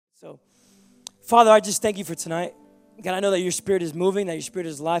So, Father, I just thank you for tonight. God, I know that your spirit is moving, that your spirit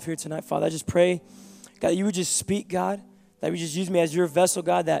is alive here tonight, Father. I just pray, God, that you would just speak, God, that you would just use me as your vessel,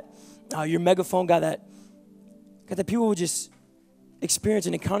 God, that your megaphone, God, that people would just experience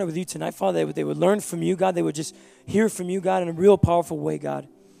an encounter with you tonight, Father. They would learn from you, God. They would just hear from you, God, in a real powerful way, God.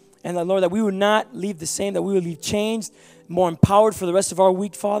 And that, Lord, that we would not leave the same, that we would leave changed, more empowered for the rest of our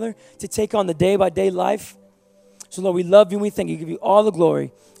week, Father, to take on the day-by-day life. So, Lord, we love you and we thank you. Give you all the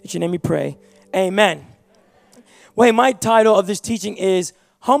glory. In your name we pray. Amen. Well, hey, my title of this teaching is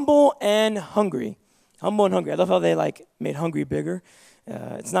Humble and Hungry. Humble and Hungry. I love how they, made hungry bigger.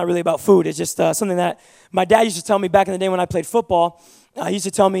 It's not really about food. It's just something that my dad used to tell me back in the day when I played football. He used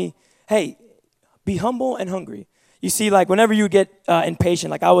to tell me, hey, be humble and hungry. You see, whenever you get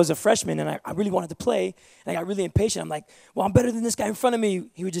impatient, I was a freshman and I really wanted to play, and I got really impatient. I'm like, well, I'm better than this guy in front of me.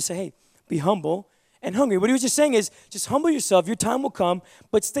 He would just say, hey, be humble and hungry. What he was just saying is, just humble yourself. Your time will come,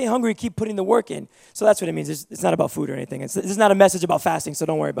 but stay hungry. Keep putting the work in. So that's what it means. It's not about food or anything. This is not a message about fasting, so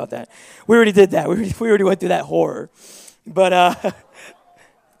don't worry about that. We already did that. We already went through that horror. But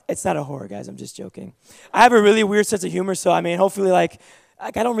it's not a horror, guys. I'm just joking. I have a really weird sense of humor, so, hopefully, I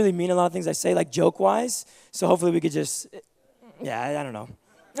don't really mean a lot of things I say, joke-wise. So hopefully we could just, I don't know.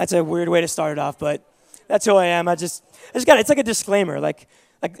 That's a weird way to start it off, but that's who I am. I just got it's like a disclaimer, like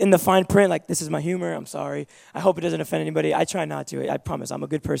in the fine print, this is my humor. I'm sorry. I hope it doesn't offend anybody. I try not to. I promise. I'm a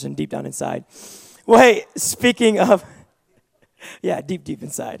good person deep down inside. Well, hey, speaking of, deep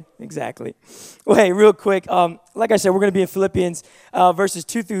inside. Exactly. Well, hey, real quick. Like I said, we're going to be in Philippians,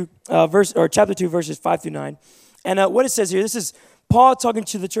 chapter 2, verses 5 through 9. And what it says here, this is Paul talking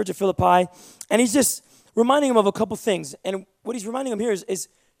to the church of Philippi, and he's just reminding them of a couple things. And what he's reminding them here is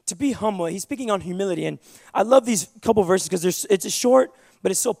to be humble. He's speaking on humility. And I love these couple verses because it's short, but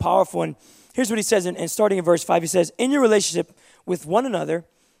it's so powerful. And here's what he says, and starting in verse 5, he says, in your relationship with one another,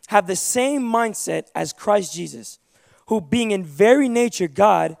 have the same mindset as Christ Jesus, who being in very nature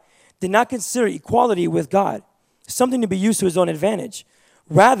God, did not consider equality with God something to be used to his own advantage.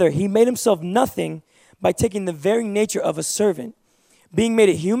 Rather, he made himself nothing by taking the very nature of a servant, being made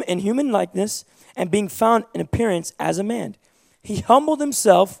in human likeness, and being found in appearance as a man. He humbled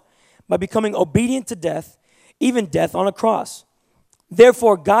himself by becoming obedient to death, even death on a cross.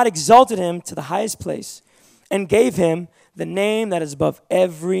 Therefore, God exalted him to the highest place and gave him the name that is above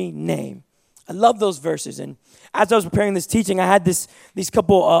every name. I love those verses. And as I was preparing this teaching, I had these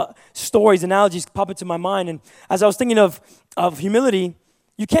couple stories, analogies pop into my mind. And as I was thinking of humility,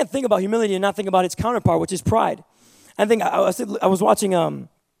 you can't think about humility and not think about its counterpart, which is pride. I think I was watching,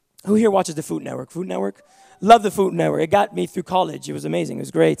 who here watches the Food Network? Food Network? Love the Food Network. It got me through college. It was amazing. It was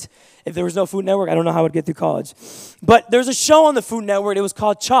great. If there was no Food Network, I don't know how I would get through college. But there's a show on the Food Network. It was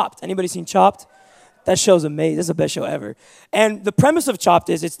called Chopped. Anybody seen Chopped? That show's amazing. That's the best show ever. And the premise of Chopped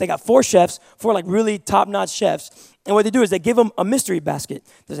is they got four really top-notch chefs. And what they do is they give them a mystery basket.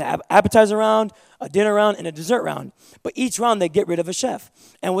 There's an appetizer round, a dinner round, and a dessert round. But each round, they get rid of a chef.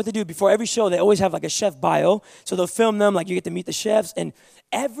 And what they do, before every show, they always have a chef bio. So they'll film them, you get to meet the chefs. And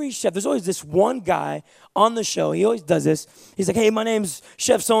every chef, there's always this one guy on the show. He always does this. He's like, hey, my name's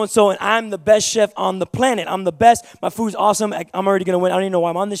Chef so-and-so, and I'm the best chef on the planet. I'm the best. My food's awesome. I'm already going to win. I don't even know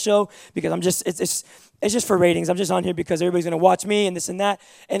why I'm on this show because it's just for ratings. I'm just on here because everybody's going to watch me and this and that.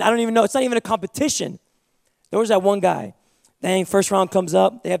 And I don't even know. It's not even a competition. There was that one guy. Dang, first round comes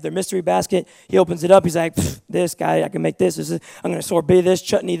up. They have their mystery basket. He opens it up. He's like, this guy, I can make this. I'm going to sorbet this,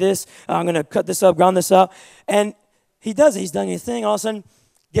 chutney this. I'm going to cut this up, ground this up. And he does it. He's done his thing. All of a sudden,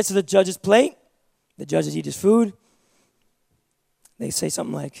 gets to the judge's plate. The judges eat his food. They say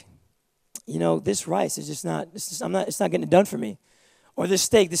something like, this rice is it's not getting it done for me. Or this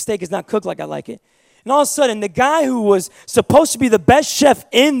steak is not cooked like I like it. And all of a sudden, the guy who was supposed to be the best chef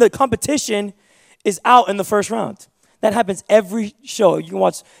in the competition is out in the first round. That happens every show. You can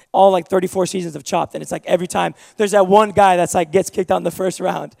watch all 34 seasons of Chopped, and it's every time there's that one guy that's gets kicked out in the first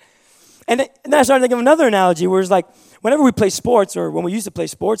round. And then I started thinking of another analogy where it's whenever we play sports, or when we used to play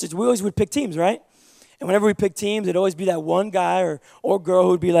sports, we always would pick teams, right? And whenever we pick teams, it'd always be that one guy or girl who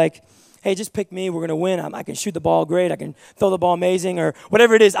would be like, hey, just pick me. We're going to win. I can shoot the ball great. I can throw the ball amazing, or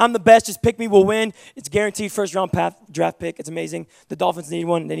whatever it is. I'm the best. Just pick me. We'll win. It's guaranteed first round draft pick. It's amazing. The Dolphins need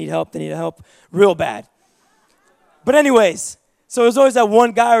one. They need help. They need help real bad. But anyways, so there's always that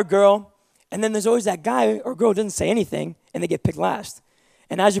one guy or girl, and then there's always that guy or girl who doesn't say anything, and they get picked last.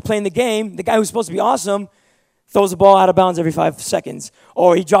 And as you're playing the game, the guy who's supposed to be awesome throws the ball out of bounds every 5 seconds,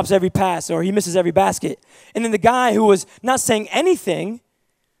 or he drops every pass, or he misses every basket. And then the guy who was not saying anything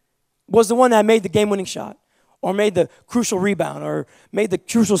was the one that made the game-winning shot, or made the crucial rebound, or made the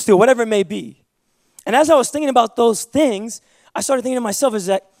crucial steal, whatever it may be. And as I was thinking about those things, I started thinking to myself is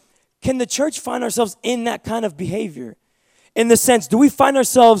that Can the church find ourselves in that kind of behavior? In the sense, do we find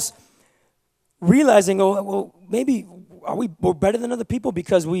ourselves realizing, oh, well, maybe we're better than other people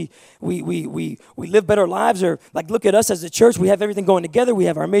because we live better lives, or like, look at us as a church, we have everything going together, we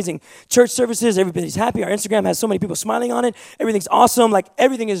have our amazing church services, everybody's happy, our Instagram has so many people smiling on it, everything's awesome, like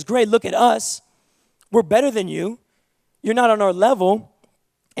everything is great, look at us, we're better than you, you're not on our level.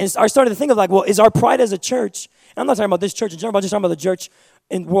 And I started to think of like, well, is our pride as a church, and I'm not talking about this church in general, I'm just talking about the church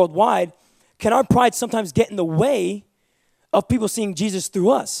in worldwide, can our pride sometimes get in the way of people seeing Jesus through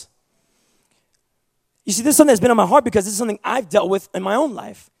us? You see, this is something that's been on my heart because this is something I've dealt with in my own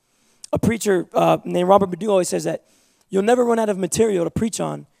life. A preacher named Robert Badu always says that you'll never run out of material to preach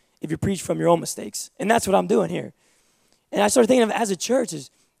on if you preach from your own mistakes. And that's what I'm doing here. And I started thinking of it as a church,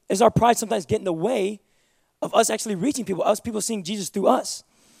 is our pride sometimes get in the way of us actually reaching people, us people seeing Jesus through us.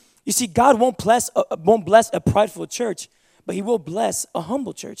 You see, God won't bless a prideful church, but he will bless a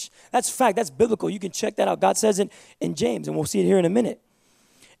humble church. That's fact. That's biblical. You can check that out. God says it in James, and we'll see it here in a minute.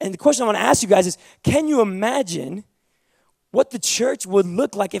 And the question I want to ask you guys is, can you imagine what the church would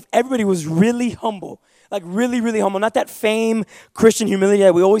look like if everybody was really humble? Like really, really humble. Not that fame, Christian humility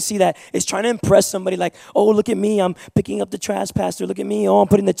that we always see that is trying to impress somebody like, oh, look at me, I'm picking up the trash, pastor. Look at me, oh, I'm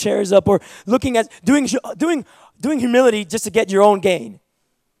putting the chairs up. Or looking at doing humility just to get your own gain.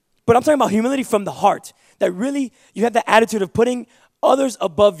 But I'm talking about humility from the heart. That really, you have the attitude of putting others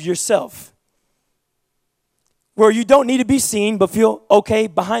above yourself. Where you don't need to be seen, but feel okay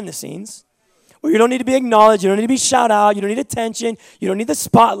behind the scenes. Where you don't need to be acknowledged, you don't need to be shout out, you don't need attention, you don't need the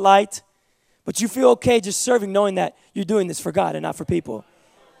spotlight. But you feel okay just serving, knowing that you're doing this for God and not for people.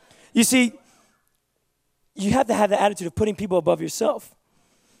 You see, you have to have the attitude of putting people above yourself.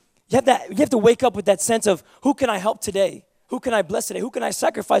 You have to wake up with that sense of, who can I help today? Who can I bless today? Who can I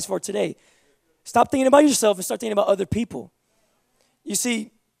sacrifice for today? Stop thinking about yourself and start thinking about other people. You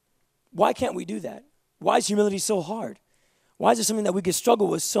see, why can't we do that? Why is humility so hard? Why is it something that we could struggle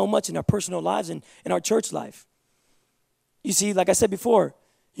with so much in our personal lives and in our church life? You see, like I said before,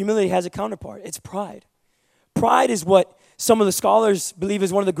 humility has a counterpart. It's pride. Pride is what some of the scholars believe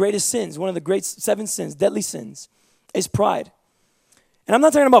is one of the greatest sins, one of the great 7 sins, deadly sins, is pride. And I'm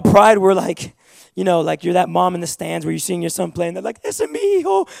not talking about pride where like, you know, like you're that mom in the stands where you're seeing your son playing, they're like, ese mi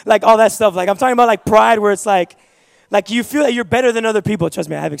hijo, like all that stuff. Like I'm talking about like pride where it's like you feel that you're better than other people. Trust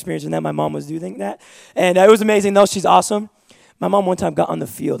me, I have experience in that. My mom was doing that. And it was amazing. No, she's awesome. My mom one time got on the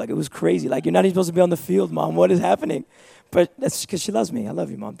field. Like, it was crazy. Like, you're not even supposed to be on the field, Mom. What is happening? But that's because she loves me. I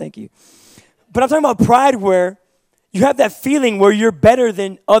love you, Mom. Thank you. But I'm talking about pride where you have that feeling where you're better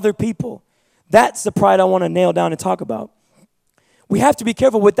than other people. That's the pride I want to nail down and talk about. We have to be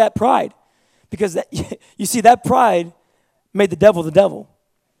careful with that pride because you see, that pride made the devil the devil.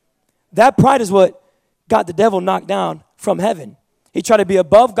 That pride is what got the devil knocked down from heaven. He tried to be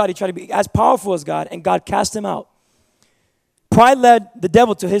above God. He tried to be as powerful as God, and God cast him out. Pride led the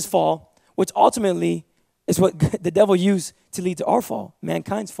devil to his fall, which ultimately is what the devil used to lead to our fall,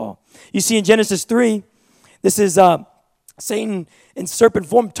 mankind's fall. You see in Genesis 3, this is Satan in serpent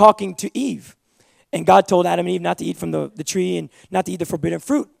form talking to Eve. And God told Adam and Eve not to eat from the tree and not to eat the forbidden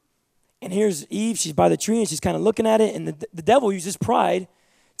fruit. And here's Eve. She's by the tree, and she's kind of looking at it. And the devil uses pride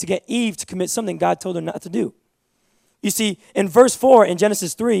to get Eve to commit something God told her not to do. You see, in verse 4 in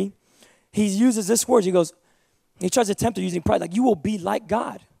Genesis 3, he uses this word. He tries to tempt her using pride, like, you will be like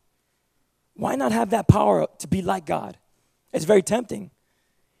God. Why not have that power to be like God? It's very tempting.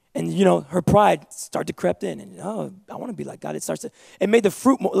 And, you know, her pride started to creep in. And, oh, I want to be like God. It made the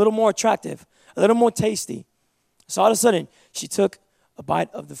fruit a little more attractive, a little more tasty. So all of a sudden, she took a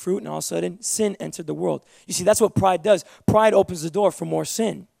bite of the fruit, and all of a sudden, sin entered the world. You see, that's what pride does. Pride opens the door for more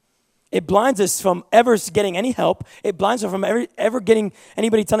sin. It blinds us from ever getting any help. It blinds us from ever getting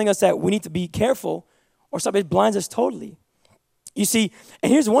anybody telling us that we need to be careful or something. It blinds us totally. You see,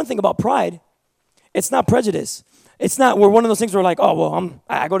 and here's one thing about pride. It's not prejudice. It's not, we're one of those things where we're like, oh, well,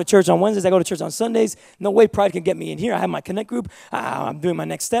 I go to church on Wednesdays. I go to church on Sundays. No way pride can get me in here. I have my connect group. I'm doing my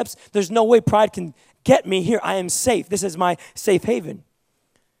next steps. There's no way pride can get me here. I am safe. This is my safe haven.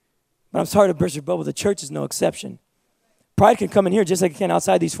 But I'm sorry to burst your bubble. The church is no exception. Pride can come in here just like it can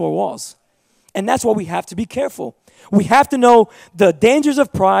outside these 4 walls. And that's why we have to be careful. We have to know the dangers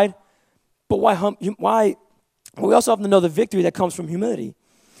of pride, but why we also have to know the victory that comes from humility.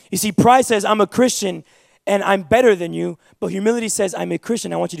 You see, pride says, I'm a Christian and I'm better than you, but humility says, I'm a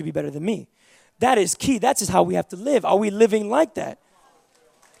Christian, I want you to be better than me. That is key. That's just how we have to live. Are we living like that?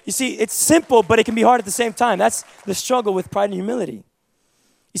 You see, it's simple, but it can be hard at the same time. That's the struggle with pride and humility.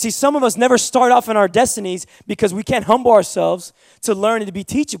 You see, some of us never start off in our destinies because we can't humble ourselves to learn and to be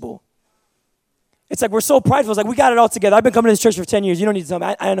teachable. It's like we're so prideful. It's like we got it all together. I've been coming to this church for 10 years. You don't need to tell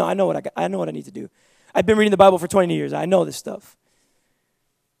me. I know what I need to do. I've been reading the Bible for 20 years. I know this stuff.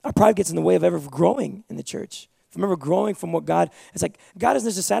 Our pride gets in the way of ever growing in the church. From ever growing from what God, it's like God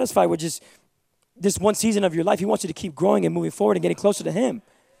isn't just satisfied with just this one season of your life. He wants you to keep growing and moving forward and getting closer to Him.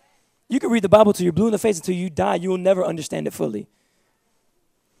 You can read the Bible till you're blue in the face until you die. You will never understand it fully.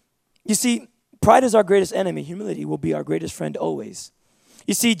 You see, pride is our greatest enemy. Humility will be our greatest friend always.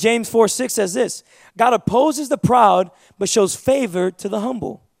 You see, James 4:6 says this: God opposes the proud, but shows favor to the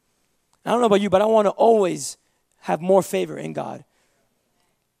humble. I don't know about you, but I want to always have more favor in God.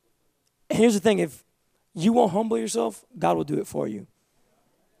 And here's the thing: if you won't humble yourself, God will do it for you.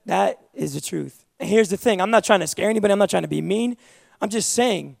 That is the truth. And here's the thing: I'm not trying to scare anybody. I'm not trying to be mean. I'm just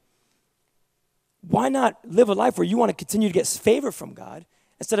saying, why not live a life where you want to continue to get favor from God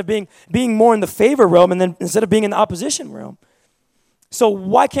instead of being more in the favor realm and then instead of being in the opposition realm? So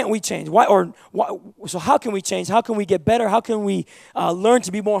why can't we change? So how can we change? How can we get better? How can we learn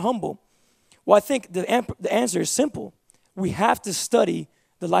to be more humble? Well, I think the answer is simple. We have to study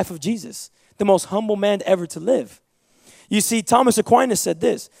the life of Jesus, the most humble man ever to live. You see, Thomas Aquinas said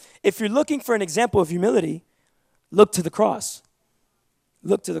this: if you're looking for an example of humility, look to the cross.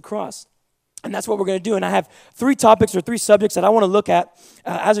 Look to the cross. And that's what we're going to do. And I have 3 topics or 3 subjects that I want to look at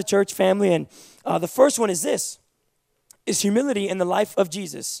as a church family. And the first one is this: is humility in the life of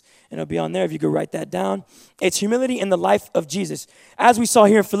Jesus. And it'll be on there if you could write that down. It's humility in the life of Jesus. As we saw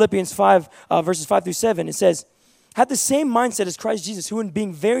here in Philippians 5, verses 5 through 7, it says, had the same mindset as Christ Jesus, who in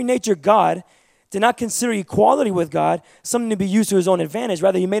being very nature God, did not consider equality with God something to be used to his own advantage.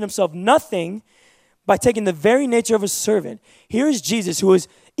 Rather, he made himself nothing by taking the very nature of a servant. Here is Jesus, who is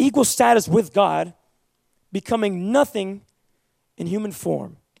equal status with God, becoming nothing in human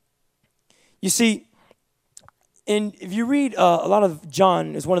form. You see, if you read a lot of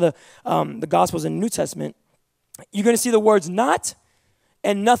John, is one of the Gospels in the New Testament, you're going to see the words not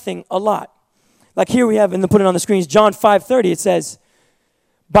and nothing a lot. Like here we have, and put it on the screens, John 5:30, it says,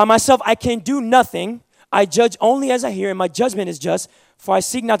 by myself I can do nothing. I judge only as I hear, and my judgment is just, for I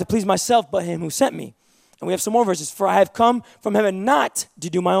seek not to please myself, but him who sent me. And we have some more verses. For I have come from heaven not to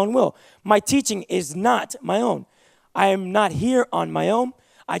do my own will. My teaching is not my own. I am not here on my own.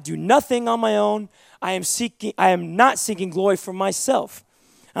 I do nothing on my own. I am not seeking glory for myself.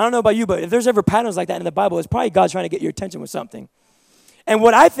 I don't know about you, but if there's ever patterns like that in the Bible, it's probably God trying to get your attention with something. And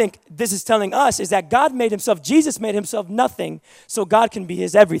what I think this is telling us is that Jesus made himself nothing so God can be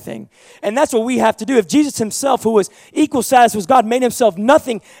his everything. And that's what we have to do. If Jesus himself, who was equal status with God, made himself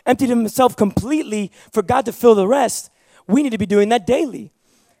nothing, emptied himself completely for God to fill the rest, we need to be doing that daily.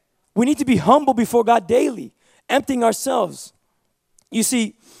 We need to be humble before God daily, emptying ourselves. You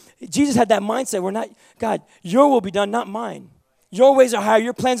see, Jesus had that mindset where God, your will be done, not mine. Your ways are higher,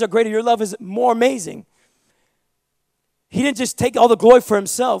 your plans are greater, your love is more amazing. He didn't just take all the glory for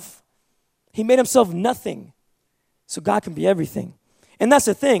himself. He made himself nothing so God can be everything. And that's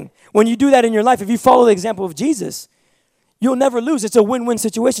the thing. When you do that in your life, if you follow the example of Jesus, you'll never lose. It's a win-win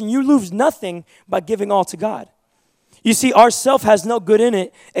situation. You lose nothing by giving all to God. You see, our self has no good in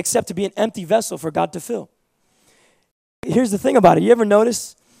it except to be an empty vessel for God to fill. Here's the thing about it. You ever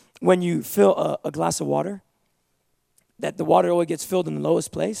notice when you fill a glass of water that the water always gets filled in the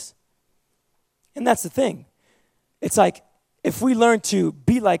lowest place? And that's the thing. It's like if we learn to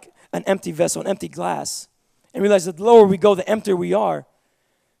be like an empty vessel, an empty glass, and realize that the lower we go, the emptier we are,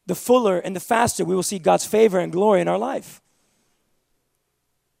 the fuller and the faster we will see God's favor and glory in our life.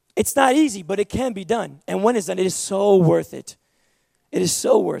 It's not easy, but it can be done. And when it's done, it is so worth it. It is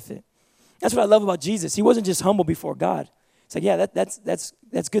so worth it. That's what I love about Jesus. He wasn't just humble before God. It's like, yeah,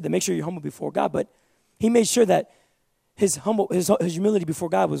 that's good to make sure you're humble before God, but he made sure that his humility before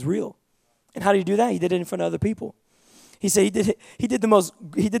God was real. And how did he do that? He did it in front of other people. He said he did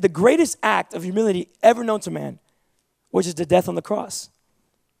the greatest act of humility ever known to man, which is the death on the cross.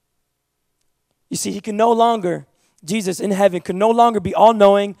 You see, Jesus in heaven could no longer be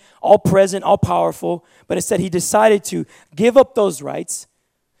all-knowing, all-present, all-powerful, but instead he decided to give up those rights,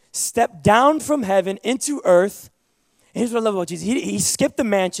 step down from heaven into earth. And here's what I love about Jesus. He skipped the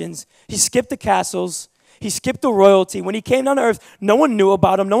mansions. He skipped the castles. He skipped the royalty. When he came down to earth, no one knew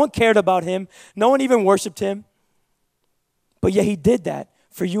about him. No one cared about him. No one even worshiped him. But yet he did that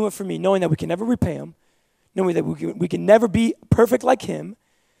for you and for me, knowing that we can never repay him, knowing that we can never be perfect like him,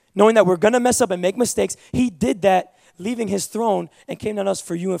 knowing that we're going to mess up and make mistakes. He did that, leaving his throne, and came down to us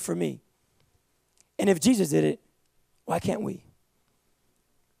for you and for me. And if Jesus did it, why can't we?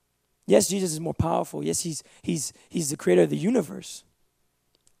 Yes, Jesus is more powerful. Yes, he's the creator of the universe.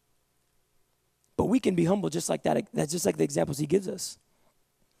 But we can be humble just like that. That's just like the examples he gives us.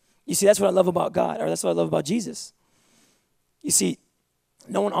 You see, that's what I love about God, or that's what I love about Jesus. You see,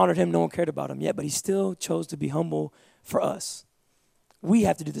 no one honored him, no one cared about him yet, but he still chose to be humble for us. We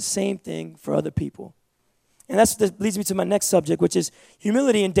have to do the same thing for other people. And that leads me to my next subject, which is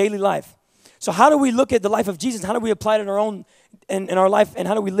humility in daily life. So how do we look at the life of Jesus? How do we apply it in our own in our life, and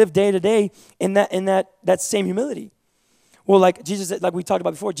how do we live day to day in that same humility? Well, like Jesus, like we talked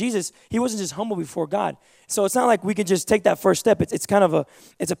about before, Jesus, he wasn't just humble before God. So it's not like we can just take that first step. It's kind of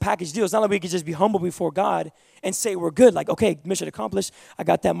a package deal. It's not like we can just be humble before God and say we're good. Like, okay, mission accomplished. I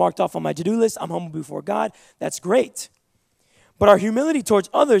got that marked off on my to-do list. I'm humble before God. That's great. But our humility towards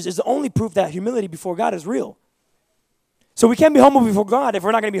others is the only proof that humility before God is real. So we can't be humble before God if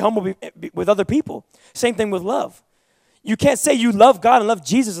we're not going to be humble with other people. Same thing with love. You can't say you love God and love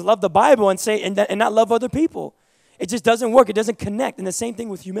Jesus and love the Bible and not love other people. It just doesn't work. It doesn't connect. And the same thing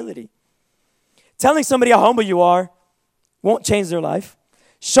with humility. Telling somebody how humble you are won't change their life.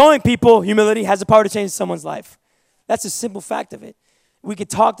 Showing people humility has the power to change someone's life. That's a simple fact of it. We could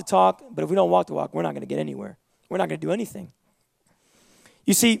talk the talk, but if we don't walk the walk, we're not going to get anywhere. We're not going to do anything.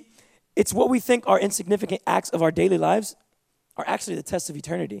 You see, it's what we think are insignificant acts of our daily lives are actually the test of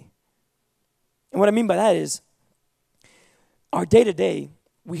eternity. And what I mean by that is our day-to-day,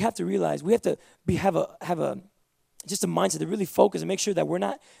 we have to realize, we have to have just a mindset to really focus and make sure that we're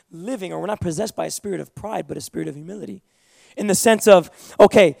not living or we're not possessed by a spirit of pride, but a spirit of humility. In the sense of,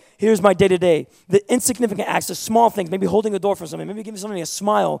 okay, here's my day-to-day. The insignificant acts, the small things, maybe holding the door for somebody, maybe giving somebody a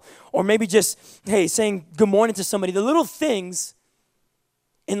smile, or maybe just, hey, saying good morning to somebody. The little things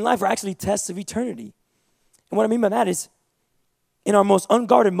in life are actually tests of eternity. And what I mean by that is, in our most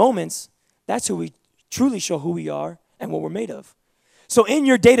unguarded moments, that's who we truly show who we are and what we're made of. So in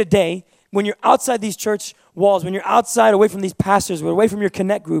your day-to-day, when you're outside these church walls, when you're outside away from these pastors, away from your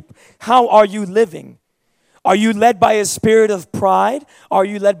connect group, how are you living? Are you led by a spirit of pride? Are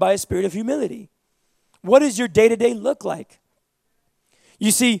you led by a spirit of humility? What does your day-to-day look like?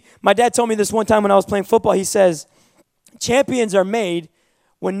 You see, my dad told me this one time when I was playing football. He says, champions are made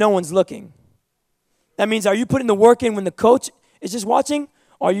when no one's looking. That means, are you putting the work in when the coach is just watching,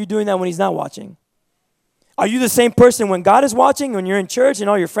 or are you doing that when he's not watching? Are you the same person when God is watching, when you're in church and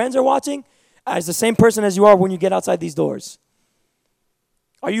all your friends are watching, as the same person as you are when you get outside these doors?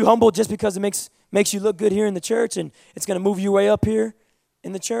 Are you humble just because it makes you look good here in the church and it's going to move your way up here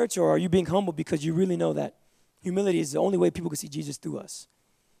in the church? Or are you being humble because you really know that humility is the only way people can see Jesus through us?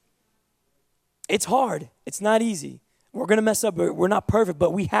 It's hard. It's not easy. We're going to mess up. We're not perfect,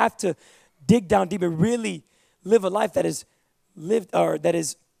 but we have to dig down deep and really live a life that is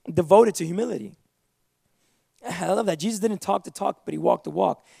devoted to humility. I love that. Jesus didn't talk the talk, but he walked the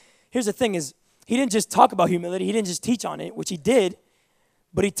walk. Here's the thing is, he didn't just talk about humility. He didn't just teach on it, which he did,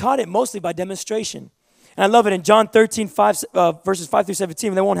 but he taught it mostly by demonstration. And I love it in John 13, verses 5 through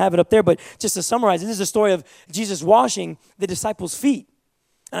 17. They won't have it up there, but just to summarize, this is a story of Jesus washing the disciples' feet.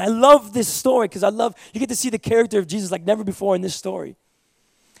 And I love this story because you get to see the character of Jesus like never before in this story.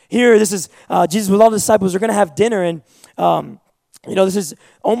 Here, this is Jesus with all the disciples. They're going to have dinner, and, this is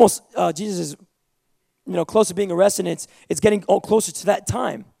almost, Jesus is, close to being arrested, and it's getting closer to that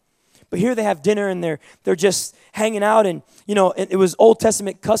time. But here they have dinner, and they're just hanging out, and, it was Old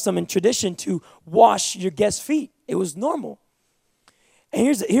Testament custom and tradition to wash your guests' feet. It was normal. And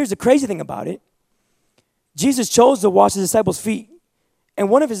here's the crazy thing about it. Jesus chose to wash his disciples' feet, and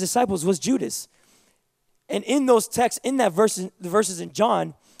one of his disciples was Judas. And in those texts, in that the verses in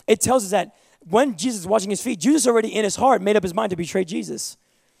John, it tells us that when Jesus was washing his feet, Judas already in his heart made up his mind to betray Jesus.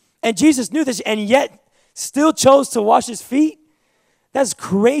 And Jesus knew this, and yet still chose to wash his feet. That's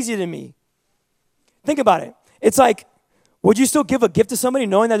crazy to me. Think about it. It's like, would you still give a gift to somebody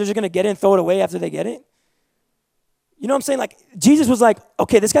knowing that they're just going to get it and throw it away after they get it? You know what I'm saying? Like, Jesus was like,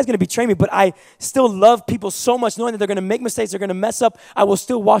 okay, this guy's going to betray me, but I still love people so much knowing that they're going to make mistakes, they're going to mess up. I will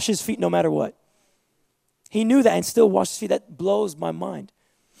still wash his feet no matter what. He knew that and still washed his feet. That blows my mind.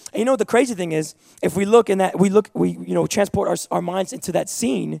 And you know what the crazy thing is? If we look in that, we transport our minds into that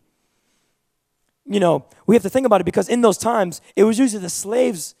scene, we have to think about it, because in those times, it was usually the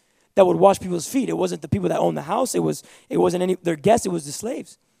slaves that would wash people's feet. It wasn't the people that owned the house. It wasn't their guests. It was the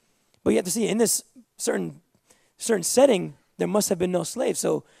slaves. But you have to see, in this certain setting, there must have been no slaves.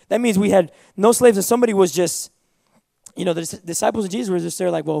 So that means we had no slaves, and somebody was just, the disciples of Jesus were just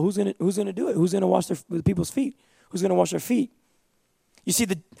there like, well, who's gonna do it? Who's gonna wash the people's feet? Who's gonna wash their feet? You see,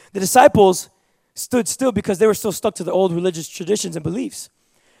 the disciples stood still because they were still stuck to the old religious traditions and beliefs.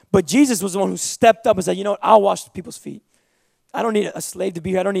 But Jesus was the one who stepped up and said, I'll wash the people's feet. I don't need a slave to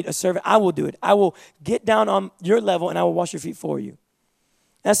be here. I don't need a servant. I will do it. I will get down on your level, and I will wash your feet for you.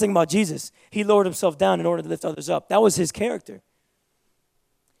 That's the thing about Jesus. He lowered himself down in order to lift others up. That was his character.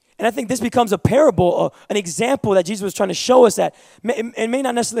 And I think this becomes a parable, an example that Jesus was trying to show us that it may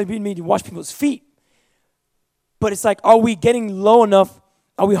not necessarily mean to wash people's feet, but it's like, are we getting low enough?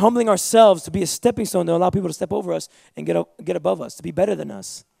 Are we humbling ourselves to be a stepping stone to allow people to step over us and get above us, to be better than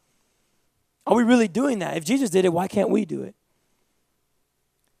us? Are we really doing that? If Jesus did it, why can't we do it?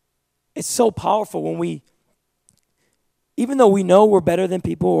 It's so powerful when we, even though we know we're better than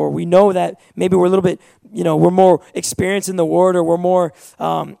people, or we know that maybe we're a little bit, we're more experienced in the Word, or we're more,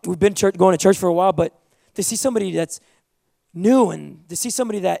 we've been going to church for a while, but to see somebody that's new and to see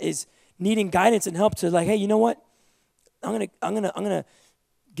somebody that is needing guidance and help to like, hey, you know what? I'm gonna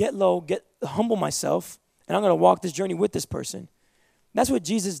get low, humble myself, and I'm gonna walk this journey with this person. That's what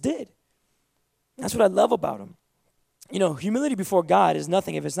Jesus did. That's what I love about him. Humility before God is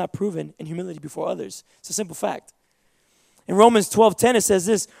nothing if it's not proven in humility before others. It's a simple fact. In Romans 12:10, it says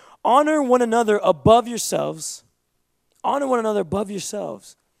this: honor one another above yourselves. Honor one another above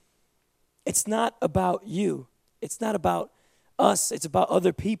yourselves. It's not about you. It's not about us. It's about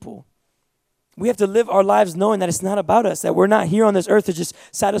other people. We have to live our lives knowing that it's not about us, that we're not here on this earth to just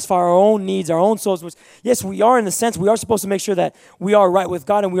satisfy our own needs, our own souls. Which, yes, we are in the sense we are supposed to make sure that we are right with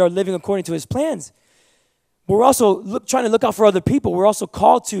God and we are living according to his plans. But we're also trying to look out for other people. We're also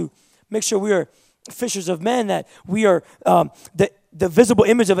called to make sure we are fishers of men, that we are the visible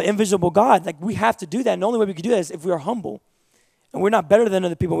image of an invisible God. Like, we have to do that. And the only way we can do that is if we are humble. And we're not better than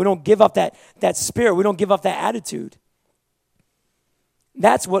other people. We don't give up that spirit. We don't give up that attitude.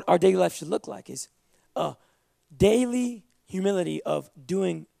 That's what our daily life should look like, is a daily humility of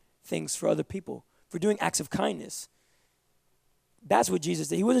doing things for other people, for doing acts of kindness. That's what Jesus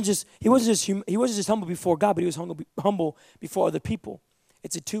did. He wasn't just humble before God, but he was humble before other people.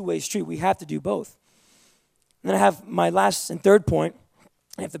 It's a two-way street. We have to do both. And then I have my last and third point.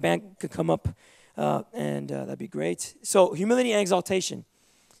 If the band could come up, and that'd be great. So humility and exaltation.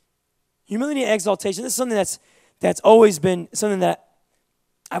 Humility and exaltation. This is something that's always been something that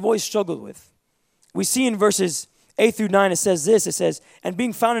I've always struggled with. We see in verses 8 through 9, it says this. It says, and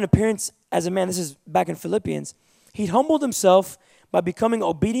being found in appearance as a man, this is back in Philippians, he humbled himself by becoming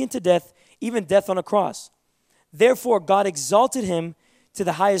obedient to death, even death on a cross. Therefore, God exalted him to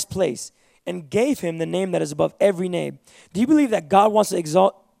the highest place and gave him the name that is above every name. Do you believe that God wants to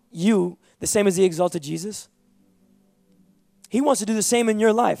exalt you the same as he exalted Jesus? He wants to do the same in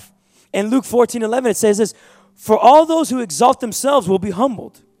your life. In Luke 14:11, it says this: for all those who exalt themselves will be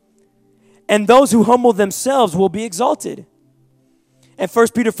humbled, and those who humble themselves will be exalted. And 1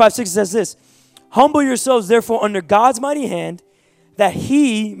 Peter 5:6 says this: humble yourselves therefore under God's mighty hand, that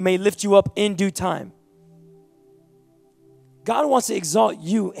he may lift you up in due time. God wants to exalt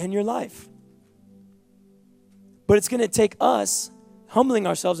you and your life. But it's going to take us humbling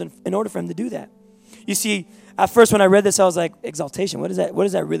ourselves in order for him to do that. You see, at first when I read this, I was like, exaltation, what does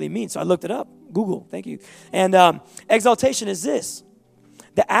that really mean? So I looked it up. Google, thank you. And exaltation is this: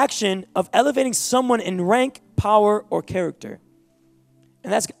 the action of elevating someone in rank, power, or character.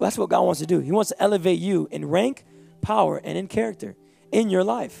 And that's what God wants to do. He wants to elevate you in rank, power, and in character in your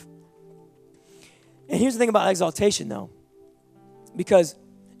life. And here's the thing about exaltation, though. Because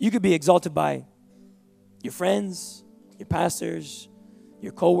you could be exalted by your friends, your pastors,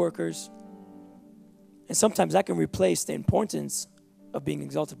 your co-workers. And sometimes that can replace the importance of being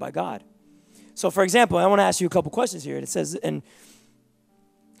exalted by God. So, for example, I want to ask you a couple questions here. It says, and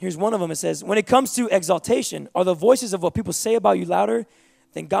here's one of them. It says, when it comes to exaltation, are the voices of what people say about you louder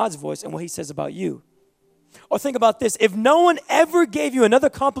than God's voice and what he says about you? Or think about this. If no one ever gave you another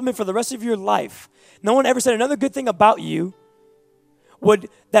compliment for the rest of your life, no one ever said another good thing about you, would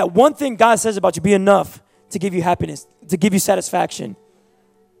that one thing God says about you be enough to give you happiness, to give you satisfaction?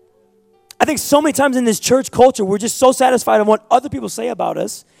 I think so many times in this church culture, we're just so satisfied on what other people say about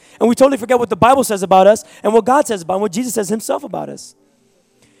us, and we totally forget what the Bible says about us and what God says about us, and what Jesus says himself about us.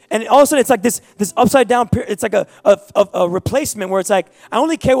 And all of a sudden, it's like this upside down, it's like a replacement where it's like, I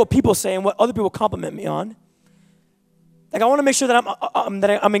only care what people say and what other people compliment me on. Like, I want to make sure that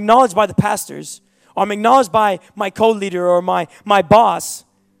I'm acknowledged by the pastors, or I'm acknowledged by my co-leader or my boss.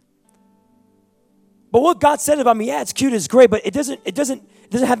 But what God said about me, yeah, it's cute, it's great, but it doesn't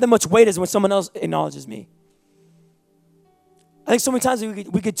have that much weight as when someone else acknowledges me. I think so many times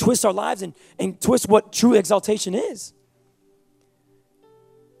we could twist our lives and twist what true exaltation is.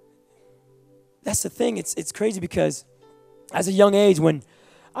 That's the thing. It's crazy because as a young age, when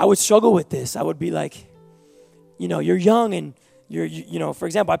I would struggle with this, I would be like, you're young and for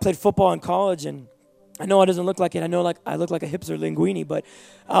example, I played football in college, and I know it doesn't look like it. I know I look like a hipster linguini, but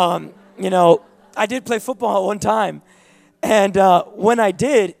I did play football at one time. And when I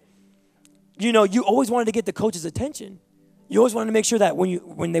did, you always wanted to get the coach's attention. You always wanted to make sure that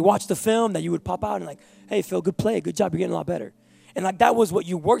when they watched the film that you would pop out and like, hey, Phil, good play, good job, you're getting a lot better. And like that was what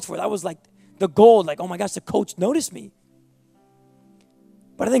you worked for. That was like the goal. Like, oh my gosh, the coach noticed me.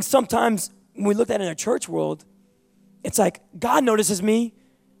 But I think sometimes when we look at it in a church world, it's like God notices me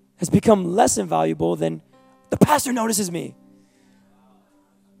has become less invaluable than the pastor notices me.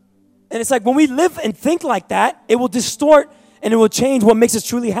 And it's like when we live and think like that, it will distort and it will change what makes us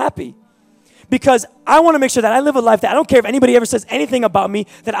truly happy. Because I want to make sure that I live a life that I don't care if anybody ever says anything about me,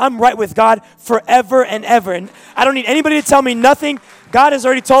 that I'm right with God forever and ever. And I don't need anybody to tell me nothing. God has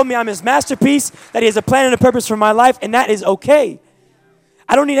already told me I'm his masterpiece, that he has a plan and a purpose for my life, and that is okay.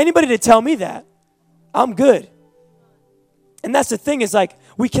 I don't need anybody to tell me that. I'm good. And that's the thing, is like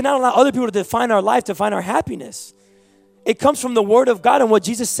we cannot allow other people to define our life, define our happiness. It comes from the word of God and what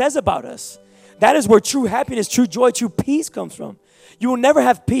Jesus says about us. That is where true happiness, true joy, true peace comes from. You will never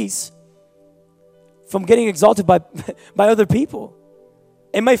have peace from getting exalted by other people.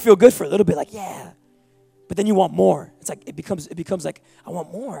 It might feel good for a little bit, like, yeah. But then you want more. It's like it becomes like, I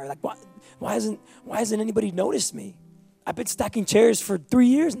want more. Like, why hasn't anybody noticed me? I've been stacking chairs for 3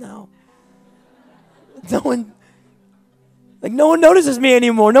 years now. No one notices me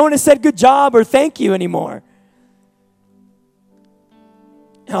anymore. No one has said good job or thank you anymore.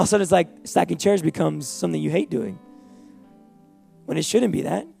 And all of a sudden it's like stacking chairs becomes something you hate doing. When it shouldn't be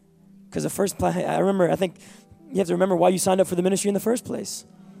that. Because I think you have to remember why you signed up for the ministry in the first place.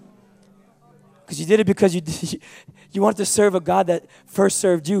 Because you did it because you wanted to serve a God that first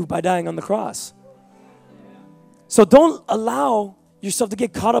served you by dying on the cross. So don't allow yourself to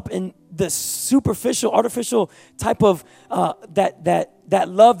get caught up in the superficial, artificial type of that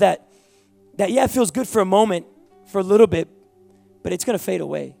love that yeah, it feels good for a moment, for a little bit, but it's going to fade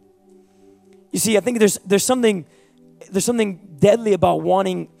away. You see, I think there's something deadly about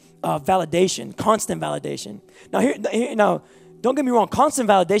wanting validation, constant validation. Now, don't get me wrong. Constant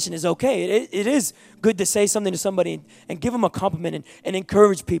validation is okay. It is good to say something to somebody and give them a compliment and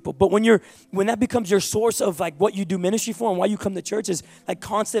encourage people. But when that becomes your source of like what you do ministry for and why you come to church is like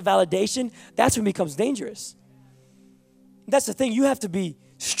constant validation, that's when it becomes dangerous. That's the thing. You have to be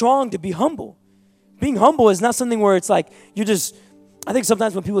strong to be humble. Being humble is not something where it's like I think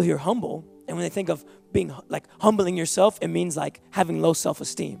sometimes when people hear humble and when they think of being like humbling yourself, it means like having low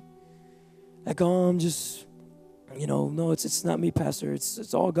self-esteem. Like, oh, I'm just, no, it's not me, Pastor.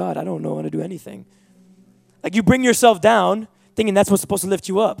 It's all God. I don't know how to do anything. Like you bring yourself down thinking that's what's supposed to lift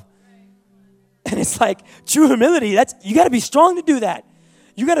you up. And it's like true humility, you got to be strong to do that.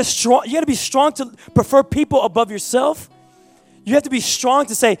 You got to be strong to prefer people above yourself. You have to be strong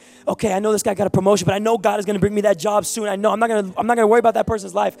to say, okay, I know this guy got a promotion, but I know God is going to bring me that job soon. I know I'm not going to worry about that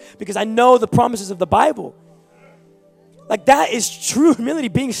person's life because I know the promises of the Bible. Like that is true humility,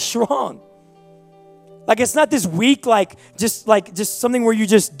 being strong. Like it's not this weak, just something where you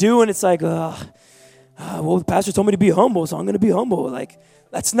just do and it's like, well, the pastor told me to be humble, so I'm going to be humble. Like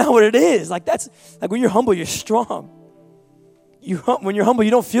that's not what it is. Like that's like when you're humble, you're strong. When you're humble,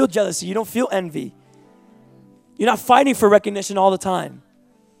 you don't feel jealousy, you don't feel envy. You're not fighting for recognition all the time.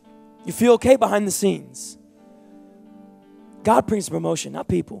 You feel okay behind the scenes. God brings the promotion, not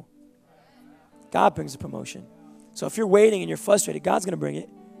people. God brings the promotion. So if you're waiting and you're frustrated, God's going to bring it.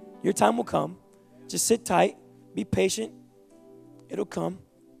 Your time will come. Just sit tight. Be patient. It'll come.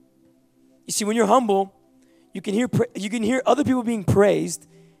 You see, when you're humble, you can hear other people being praised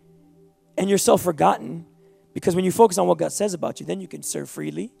and yourself forgotten, because when you focus on what God says about you, then you can serve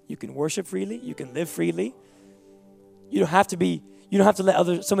freely, you can worship freely, you can live freely. You don't have to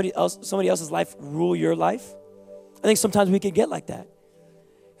let somebody else's life rule your life. I think sometimes we can get like that.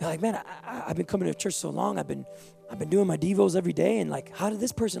 You're like, man, I've been coming to church so long. I've been doing my devos every day, and like, how did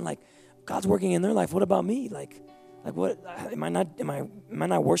this person God's working in their life? What about me? Like what? Am I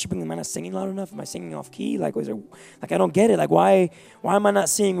not worshiping? Am I not singing loud enough? Am I singing off key? Like, I don't get it. Like, why am I not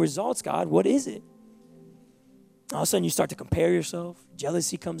seeing results, God? What is it? All of a sudden, you start to compare yourself.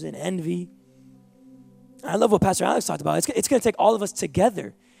 Jealousy comes in, envy. I love what Pastor Alex talked about. It's going to take all of us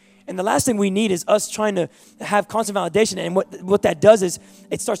together. And the last thing we need is us trying to have constant validation. And what that does is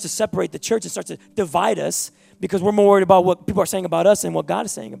it starts to separate the church. It starts to divide us because we're more worried about what people are saying about us than what God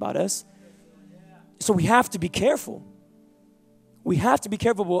is saying about us. So we have to be careful. We have to be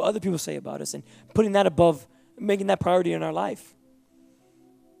careful what other people say about us and putting that above, making that priority in our life.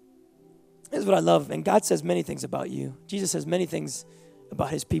 This is what I love. And God says many things about you. Jesus says many things about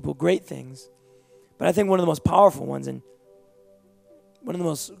his people, great things. But I think one of the most powerful ones and one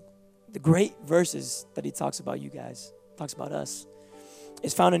of the great verses that he talks about you guys, talks about us,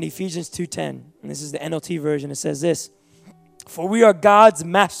 is found in Ephesians 2:10. And this is the NLT version. It says this: "For we are God's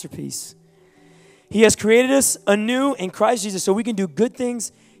masterpiece. He has created us anew in Christ Jesus so we can do good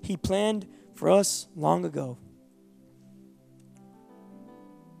things he planned for us long ago.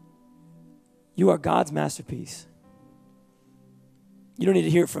 You are God's masterpiece. You don't need to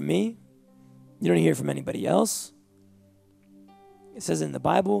hear it from me. You don't need to hear it from anybody else. It says in the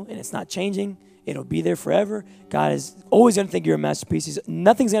Bible, and it's not changing. It'll be there forever. God is always going to think you're a masterpiece.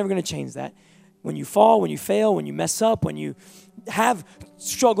 Nothing's ever going to change that. When you fall, when you fail, when you mess up, when you have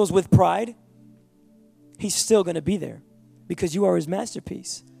struggles with pride, he's still going to be there because you are his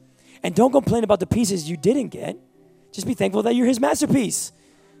masterpiece. And don't complain about the pieces you didn't get. Just be thankful that you're his masterpiece.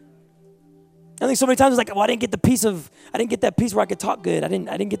 I think so many times it's like, I didn't get that piece where I could talk good. I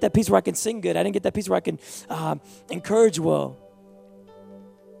didn't get that piece where I can sing good. I didn't get that piece where I can encourage well.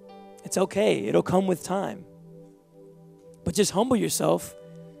 It's okay. It'll come with time. But just humble yourself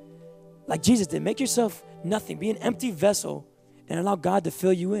like Jesus did. Make yourself nothing. Be an empty vessel and allow God to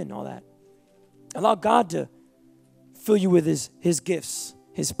fill you in, all that. Allow God to fill you with his gifts,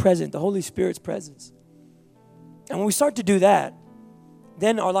 his presence, the Holy Spirit's presence. And when we start to do that,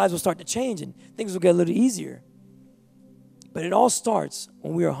 then our lives will start to change and things will get a little easier. But it all starts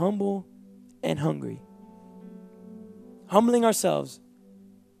when we are humble and hungry. Humbling ourselves,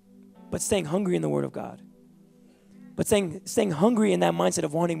 but staying hungry in the Word of God. But staying hungry in that mindset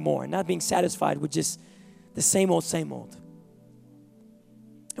of wanting more and not being satisfied with just the same old, same old.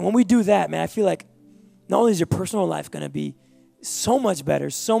 And when we do that, man, I feel like not only is your personal life going to be so much better,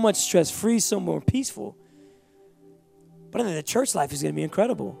 so much stress-free, so more peaceful, but I think the church life is going to be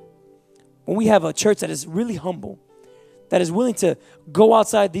incredible. When we have a church that is really humble, that is willing to go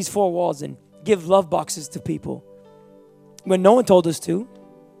outside these four walls and give love boxes to people, when no one told us to.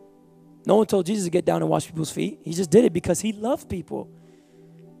 No one told Jesus to get down and wash people's feet. He just did it because he loved people.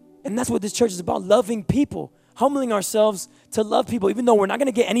 And that's what this church is about, loving people, humbling ourselves to love people, even though we're not going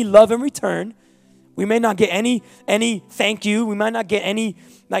to get any love in return. We may not get any thank you. We might not get any,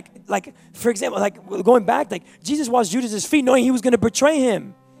 like for example, like going back, like Jesus washed Judas's feet knowing he was going to betray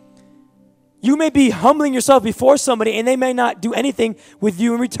him. You may be humbling yourself before somebody and they may not do anything with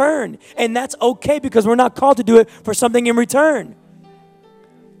you in return. And that's okay because we're not called to do it for something in return.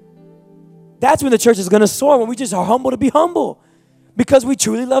 That's when the church is going to soar, when we just are humble to be humble because we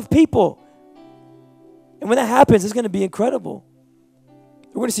truly love people. And when that happens, it's going to be incredible.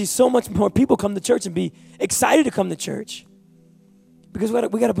 We're going to see so much more people come to church and be excited to come to church because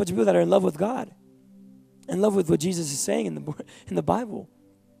we got a bunch of people that are in love with God, in love with what Jesus is saying in the Bible.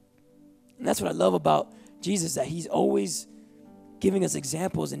 And that's what I love about Jesus, that he's always giving us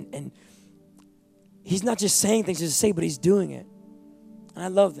examples and he's not just saying things just to say, but he's doing it. And I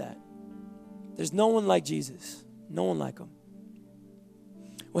love that. There's no one like Jesus. No one like him.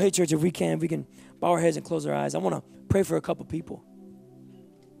 Well, hey, church, if we can bow our heads and close our eyes. I want to pray for a couple people.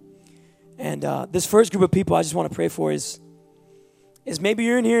 And this first group of people I just want to pray for is maybe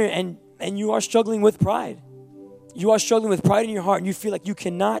you're in here and you are struggling with pride. You are struggling with pride in your heart and you feel like you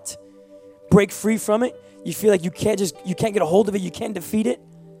cannot break free from it. You feel like you can't get a hold of it. You can't defeat it.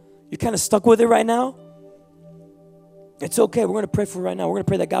 You're kind of stuck with it right now. It's okay. We're going to pray for right now. We're going to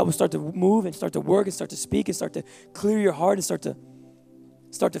pray that God will start to move and start to work and start to speak and start to clear your heart and start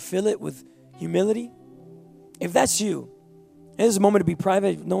to fill it with humility. If that's you, this is a moment to be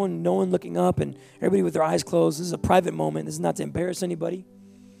private. No one looking up and everybody with their eyes closed. This is a private moment. This is not to embarrass anybody.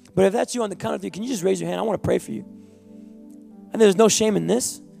 But if that's you, on the count of three, can you just raise your hand? I want to pray for you. And there's no shame in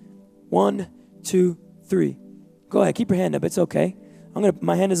this. 1, 2, 3. Go ahead. Keep your hand up. It's okay.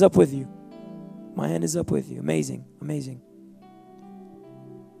 My hand is up with you. My hand is up with you. Amazing. Amazing.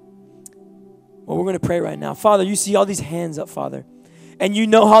 Well, we're going to pray right now. Father, you see all these hands up, Father. And you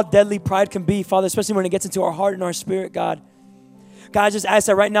know how deadly pride can be, Father, especially when it gets into our heart and our spirit, God. God, I just ask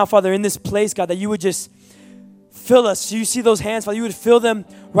that right now, Father, in this place, God, that you would just fill us. So you see those hands, Father, you would fill them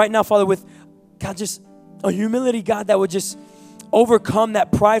right now, Father, with, God, just a humility, God, that would just overcome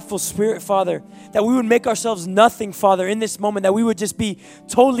that prideful spirit, Father, that we would make ourselves nothing, Father, in this moment, that we would just be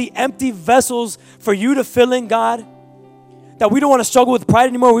totally empty vessels for you to fill in, God, that we don't want to struggle with pride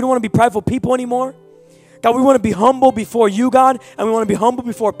anymore. We don't want to be prideful people anymore. God, we want to be humble before you, God, and we want to be humble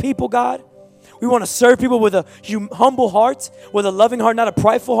before people, God. We want to serve people with a humble heart, with a loving heart, not a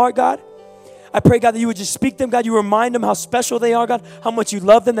prideful heart, God. I pray, God, that you would just speak to them, God. You remind them how special they are, God, how much you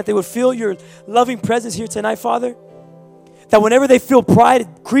love them, that they would feel your loving presence here tonight, Father. That whenever they feel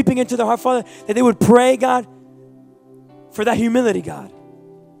pride creeping into their heart, Father, that they would pray, God, for that humility, God,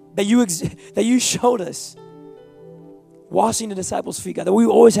 that you showed us washing the disciples' feet, God, that we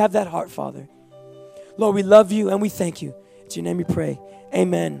always have that heart, Father. Lord, we love you and we thank you. In your name we pray.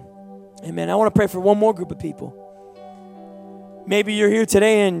 Amen. Amen. I want to pray for one more group of people. Maybe you're here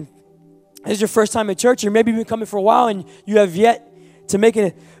today and This is your first time at church, or maybe you've been coming for a while and you have yet to make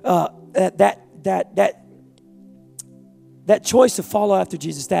that choice to follow after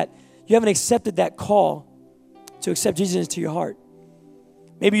Jesus, that you haven't accepted that call to accept Jesus into your heart.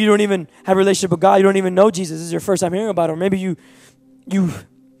 Maybe you don't even have a relationship with God. You don't even know Jesus. This is your first time hearing about him. Or maybe you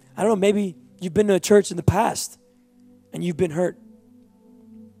I don't know, maybe you've been to a church in the past and you've been hurt.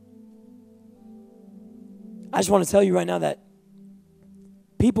 I just want to tell you right now that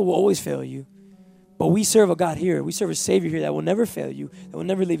people will always fail you, but we serve a God here. We serve a Savior here that will never fail you, that will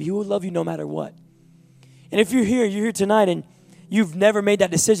never leave you. He will love you no matter what. And if you're here tonight and you've never made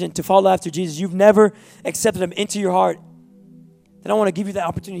that decision to follow after Jesus, you've never accepted him into your heart, then I want to give you that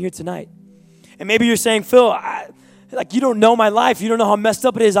opportunity here tonight. And maybe you're saying, Phil, you don't know my life. You don't know how messed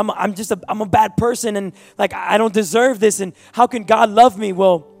up it is. I'm a bad person, and I don't deserve this. And how can God love me?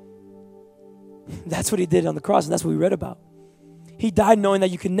 Well, that's what he did on the cross, and that's what we read about. He died knowing that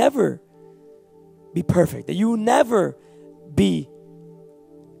you can never be perfect, that you will never be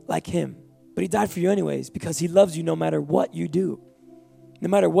like him. But he died for you anyways because he loves you no matter what you do, no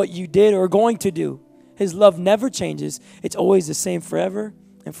matter what you did or are going to do. His love never changes. It's always the same forever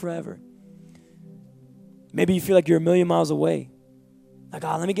and forever. Maybe you feel like you're a million miles away.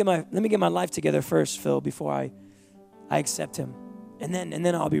 Let me get my life together first, Phil, before I accept him. And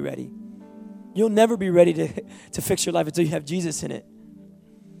then I'll be ready. You'll never be ready to fix your life until you have Jesus in it.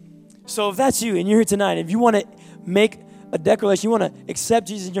 So if that's you and you're here tonight, if you want to make a declaration, you want to accept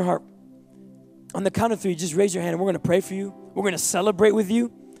Jesus in your heart, on the count of 3, just raise your hand and we're going to pray for you. We're going to celebrate with you.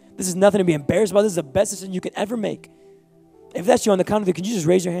 This is nothing to be embarrassed about. This is the best decision you can ever make. If that's you, on the count of 3, can you just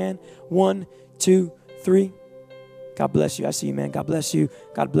raise your hand? 1, 2, 3. God bless you. I see you, man. God bless you.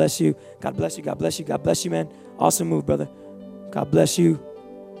 God bless you. God bless you. God bless you. God bless you, man. Awesome move, brother. God bless you.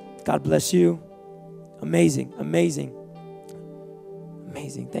 God bless you. Amazing. Amazing.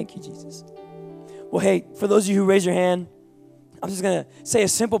 Amazing. Thank you, Jesus. Well, hey, for those of you who raise your hand, I'm just going to say a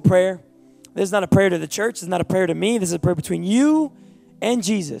simple prayer. This is not a prayer to the church. This is not a prayer to me. This is a prayer between you and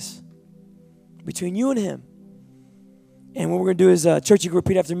Jesus. Between you and him. And what we're going to do is, church, you can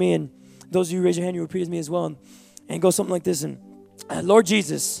repeat after me. And those of you who raise your hand, you repeat after me as well. And go something like this. And Lord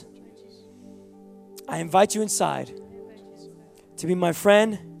Jesus, I invite you inside to be my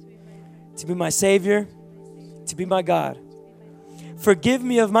friend, to be my Savior, to be my God. Forgive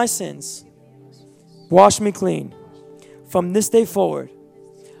me of my sins. Wash me clean. From this day forward,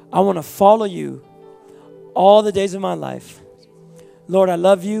 I want to follow you all the days of my life. Lord, I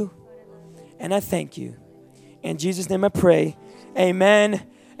love you and I thank you. In Jesus' name I pray. Amen,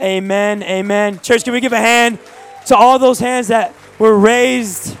 amen, amen. Church, can we give a hand to all those hands that were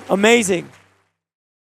raised? Amazing.